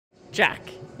Jack,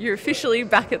 you're officially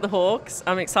back at the Hawks.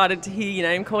 I'm excited to hear your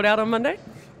name called out on Monday.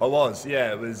 I was,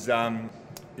 yeah. It was,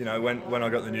 you know, when I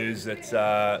got the news that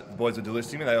the boys were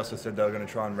delisting me, they also said they were going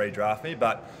to try and redraft me.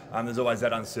 But there's always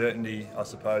that uncertainty, I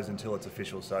suppose, until it's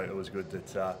official. So it was good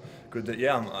that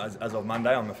yeah, as of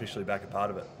Monday, I'm officially back a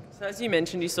part of it. So as you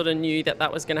mentioned, you sort of knew that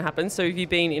that was going to happen. So have you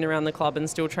been in around the club and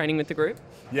still training with the group?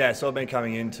 Yeah, so I've been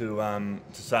coming in to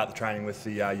start the training with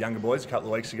the younger boys a couple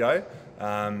of weeks ago.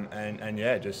 And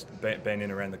yeah, just been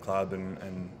in around the club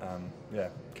and yeah,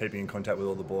 keeping in contact with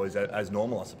all the boys as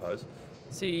normal, I suppose.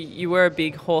 So you were a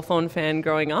big Hawthorn fan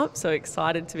growing up, so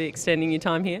excited to be extending your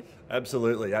time here?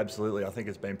 Absolutely, absolutely. I think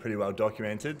it's been pretty well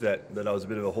documented that I was a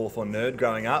bit of a Hawthorn nerd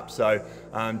growing up. So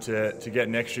to get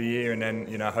an extra year and then,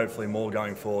 you know, hopefully more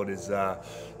going forward is, yeah,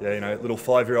 you know, little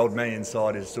 5-year-old me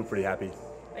inside is still pretty happy.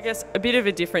 I guess a bit of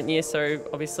a different year, so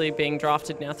obviously being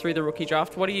drafted now through the rookie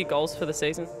draft. What are your goals for the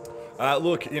season?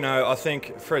 Look, you know, I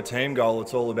think for a team goal,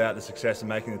 it's all about the success of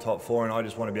making the top 4, and I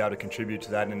just want to be able to contribute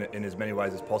to that in as many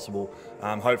ways as possible.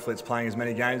 Hopefully it's playing as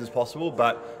many games as possible,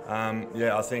 but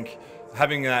yeah, I think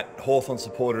having that Hawthorn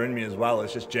supporter in me as well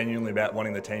is just genuinely about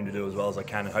wanting the team to do as well as I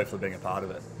can and hopefully being a part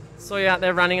of it. Saw you out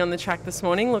there running on the track this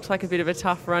morning. Looked like a bit of a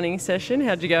tough running session.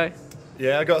 How'd you go?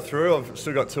 Yeah, I got through. I've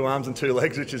still got 2 arms and 2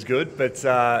 legs, which is good. But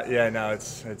yeah, no,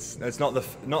 it's not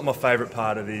my favourite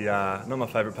part of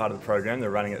the program. The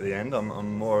running at the end.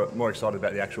 I'm more excited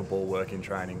about the actual ball work in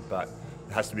training, but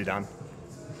it has to be done.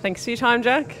 Thanks for your time,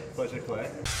 Jack. Pleasure,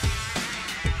 Claire.